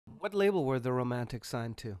What label were the Romantics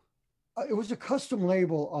signed to? It was a custom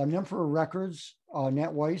label. Nemper Records,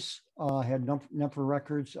 Nat Weiss had Nemper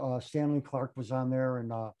Records. Stanley Clark was on there,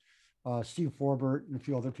 and Steve Forbert and a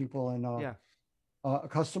few other people, and Yeah. a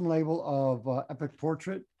custom label of Epic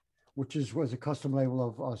Portrait, which was a custom label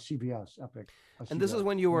of CBS Epic. And this is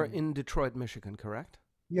when you were Mm. in Detroit, Michigan, correct?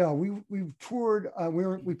 Yeah, we toured.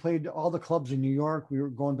 We played all the clubs in New York. We were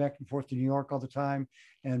going back and forth to New York all the time,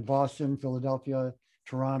 and Boston, Philadelphia,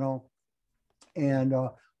 Toronto, and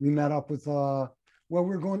we met up with. Well, we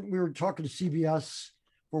were going. We were talking to CBS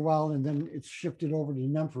for a while, and then it shifted over to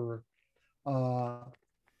the Emperor, uh,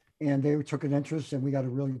 and they took an interest, and we got a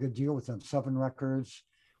really good deal with them. 7 records.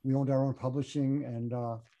 We owned our own publishing, and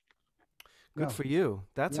Good yeah, for you.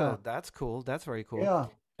 yeah, That's cool. That's very cool. yeah.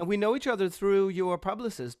 And we know each other through your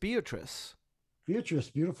publicist, Beatrice. Beatrice,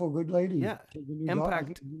 beautiful, good lady. Yeah. She's a new daughter. I think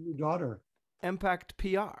Impact a new daughter. Impact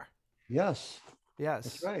PR. Yes,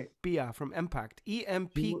 that's Yes. right. PR from Impact. E M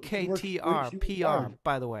She, P she K works. T R She works P R. hard.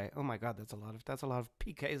 By the way. Oh my god, that's a lot of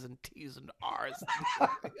PKs and T's and R's.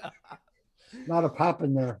 Not a pop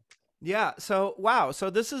in there. Yeah, so wow. So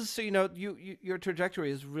this is so your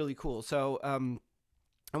trajectory is really cool. So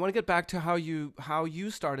I want to get back to how you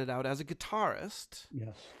started out as a guitarist,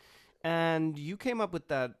 Yes. and you came up with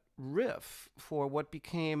that riff for what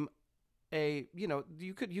became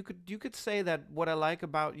you could say that what I like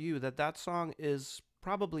about you, that song is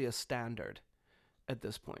probably a standard at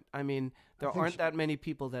this point. I mean, I there think aren't so. that many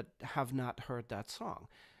people that have not heard that song.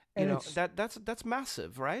 And it's That's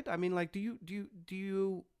massive, right? I mean, like, do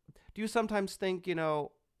you sometimes think,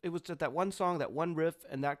 it was just that one song, that one riff,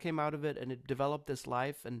 and that came out of it, and it developed this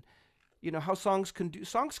life, and how songs can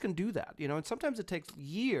do that, and sometimes it takes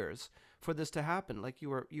years for this to happen, like you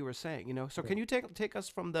were saying, So yeah. can you take us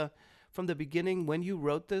from the beginning, when you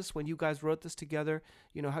wrote this, when you guys wrote this together,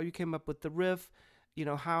 how you came up with the riff,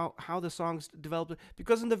 how the songs developed,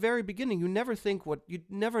 because in the very beginning you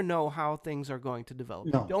never know how things are going to develop.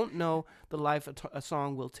 You No. don't know the life a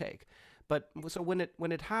song will take. But so when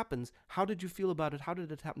it happens, how did you feel about it? How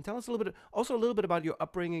did it happen? Tell us a little bit about your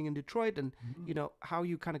upbringing in Detroit, and Mhm. how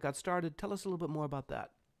you kind of got started. Tell us a little bit more about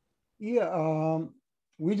that. Yeah.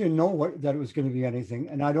 We didn't know that it was going to be anything,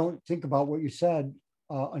 and I don't think about what you said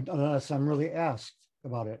unless I'm really asked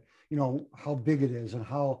about it. How big it is and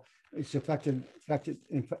how it's affected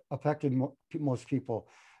most people.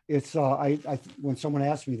 It's I when someone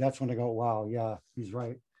asks me, that's when I go, wow, yeah, he's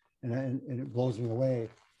right, and it blows me away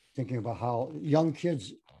thinking about how young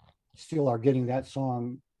kids still are getting that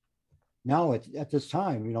song now at this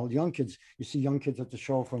time. Young kids, you see young kids at the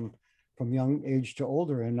show from young age to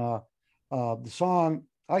older, and the song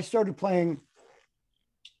I started playing.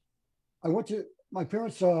 I went to My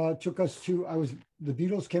parents took us to. I was The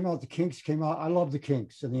Beatles came out, the Kinks came out. I love the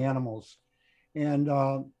Kinks and the Animals, and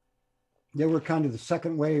they were kind of the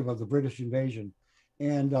second wave of the British invasion,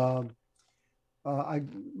 and I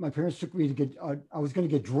my parents took me to get. I was going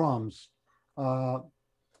to get drums. Uh,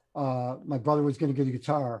 my brother was going to get a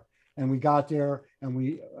guitar, and we got there and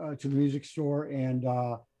we to the music store, and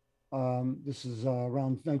this is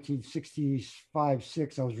around 1965,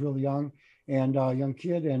 6. I was really young and young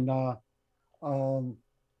kid, and um,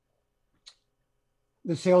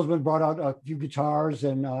 the salesman brought out a few guitars,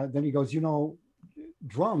 and then he goes,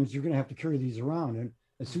 drums, you're going to have to carry these around. And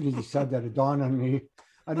as soon as he said that, it dawned on me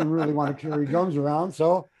I didn't really want to carry drums around,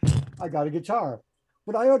 so I got a guitar.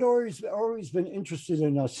 But I had always been interested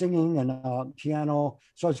in singing and piano,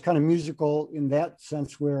 so I was kind of musical in that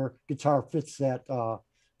sense, where guitar fits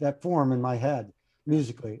that form in my head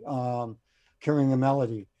musically, carrying a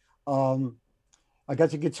melody. Um, I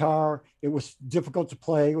got the guitar. It was difficult to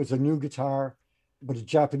play. It was a new guitar, but a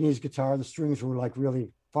Japanese guitar. The strings were like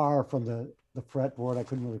really far from the fretboard. I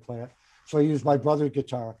couldn't really play it, so I used my brother's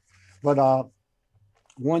guitar. But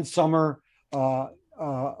one summer,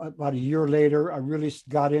 about a year later, I really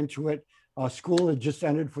got into it. School had just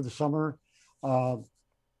ended for the summer. Uh,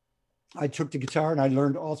 I took the guitar and I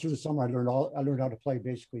learned all through the summer. I learned how to play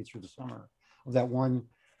basically through the summer of that one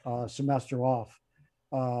semester off.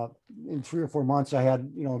 Uh, in 3 or 4 months, I had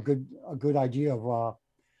a good idea of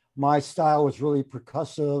my style was really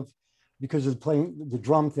percussive because of playing the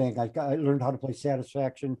drum thing. I learned how to play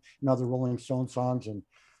Satisfaction and other Rolling Stone songs, and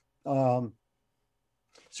um,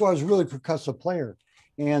 so I was really a percussive player.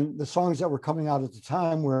 And the songs that were coming out at the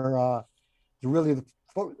time were really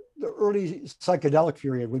the early psychedelic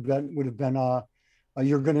period would have been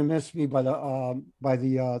 "You're Gonna Miss Me" by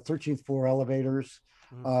the 13th Floor Elevators,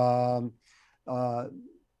 Mhm. um, uh,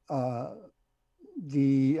 uh,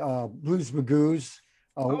 the Blues Magoos,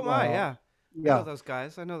 Oh my, uh, yeah, I know yeah, those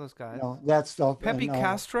guys. I know those guys. that stuff, Pepe and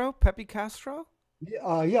Castro. Pepe Castro.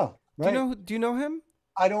 Yeah, right. Do you know him?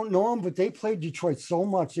 I don't know them, but they played Detroit so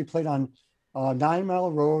much. They played on 9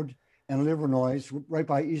 Mile Road and Livernois, right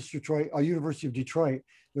by East Detroit, University of Detroit.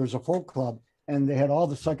 There was a folk club, and they had all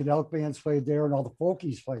the psychedelic bands played there, and all the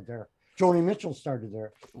folkies played there. Joni Mitchell started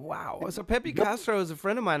there. Wow. And So Pepe Castro is a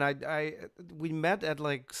friend of mine. We met at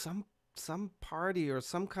like some party or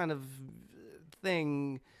some kind of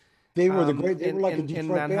thing they were the great. They were in like a in Detroit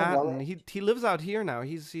band, all Manhattan. right. He lives out here now.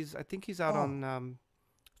 He's I think he's out Oh, on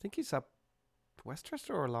I think he's up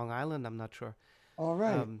Westchester or Long Island. I'm not sure. all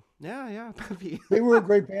right. Yeah, yeah, Pepe. They were a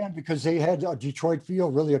great band because they had a Detroit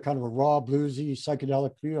feel, really a kind of a raw, bluesy,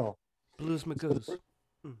 psychedelic feel. Blues So they Magoos. were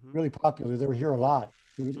Mm-hmm. really popular. They were here a lot.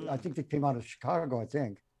 I Mm. think they came out of Chicago, I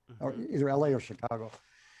think, or Mm-hmm. either LA or Chicago.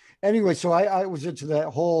 Anyway, so I was into that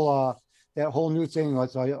whole new thing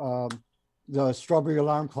with the Strawberry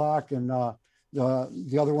Alarm Clock and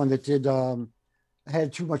the other one that did I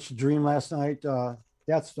had too much to dream last night.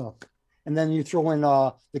 That stuff, and then you throw in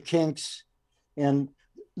the Kinks and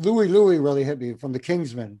Louie really hit me from the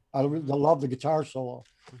Kingsmen. I Mm-hmm. love the guitar solo,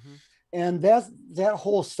 Mm-hmm. and that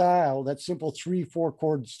whole style, that simple 3-4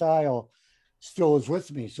 chord style, still is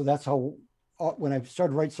with me. So that's how when I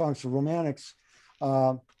started to write songs for Romantics,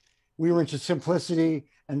 uh, we were into simplicity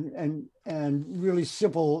and really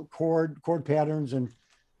simple chord patterns and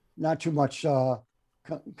not too much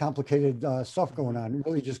complicated stuff going Mm-hmm. on.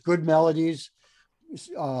 Really, just good melodies,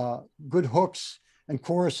 good hooks, and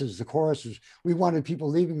choruses. The choruses. We wanted people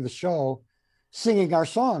leaving the show singing our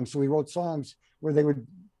songs, so we wrote songs where they would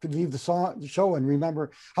could leave the show and remember.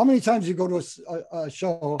 How many times you go to a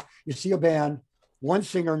show, you see a band, one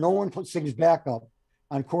singer, no one sings backup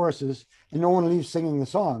on choruses, and no one leaves singing the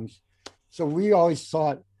songs. So we always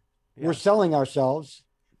thought we're Yes. selling ourselves,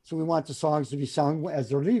 so we want the songs to be sung as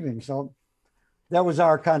they're leaving. So that was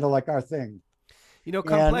our kind of like our thing. You know,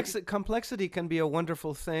 And complexity can be a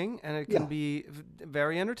wonderful thing, and it can yeah, be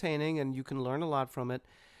very entertaining, and you can learn a lot from it.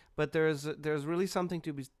 But there's really something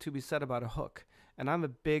to be said about a hook, and I'm a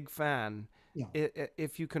big fan. yeah,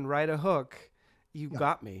 If you can write a hook, you yeah.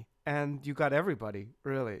 got me, and you got everybody,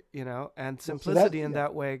 really. You know, and Well, so that simplicity in yeah,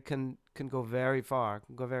 that way can go very far.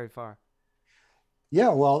 Can go very far. yeah.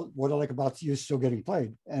 Well, what I like about you is still getting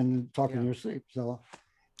played and talking in Yeah, your sleep. So I love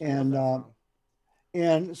and that uh, song.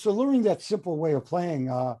 and so learning that simple way of playing.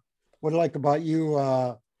 What I like about you.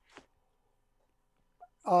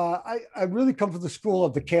 I really come from the school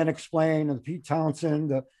of the Can't Explain and Pete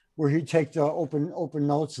Townsend, where he'd take the open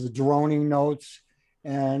notes, the droning notes,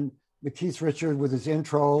 and the Keith Richard with his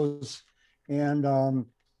intros, and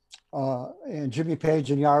Jimmy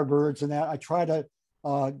Page and Yardbirds and that. I try to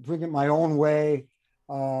bring it my own way,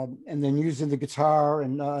 and then using the guitar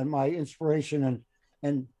and my inspiration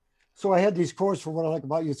and so I had these chords for what I like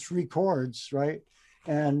about you, 3 chords, right?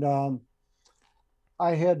 And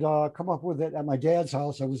I had come up with it at my dad's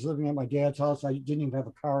house. I was living at my dad's house. I didn't even have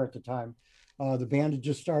a car at the time. The band had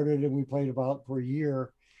just started, and we played about for a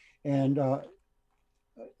year, and a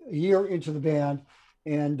year into the band,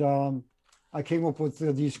 and I came up with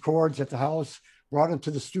these chords at the house. Brought them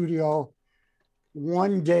to the studio.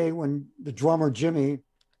 One day when the drummer Jimmy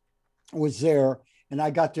was there, and I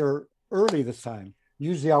got there early this time.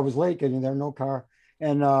 Usually I was late getting there, no car,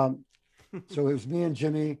 and so it was me and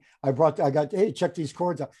Jimmy. Hey, check these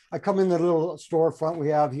chords out. I come in the little storefront we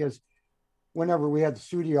have. He has, whenever we had the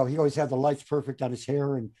studio, he always had the lights perfect on his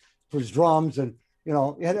hair and for his drums. And, it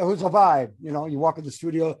was a vibe. You walk in the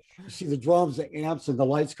studio, you see the drums, the amps, and the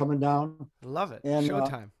lights coming down. Love it. And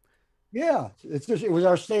Showtime. yeah, it was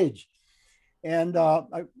our stage. And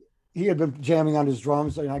he had been jamming on his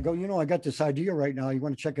drums. And I go, I got this idea right now. You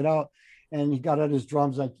want to check it out? And he got on his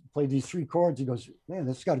drums. I played these 3 chords. He goes, man,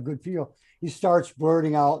 this got a good feel. He starts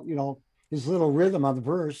blurting out, his little rhythm on the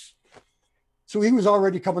verse. So he was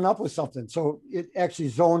already coming up with something. So it actually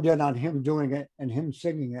zoned in on him doing it and him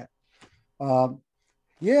singing it. Um,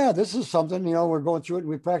 yeah, this is something, we're going through it. And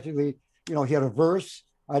we practically, he had a verse,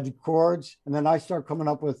 I had the chords, and then I start coming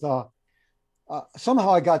up with,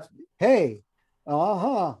 somehow I got, hey,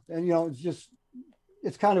 and,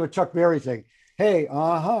 it's kind of a Chuck Berry thing. Hey,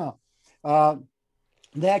 uh,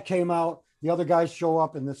 that came out. The other guys show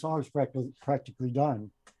up, and the song's practically done.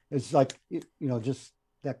 It's like just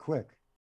that quick.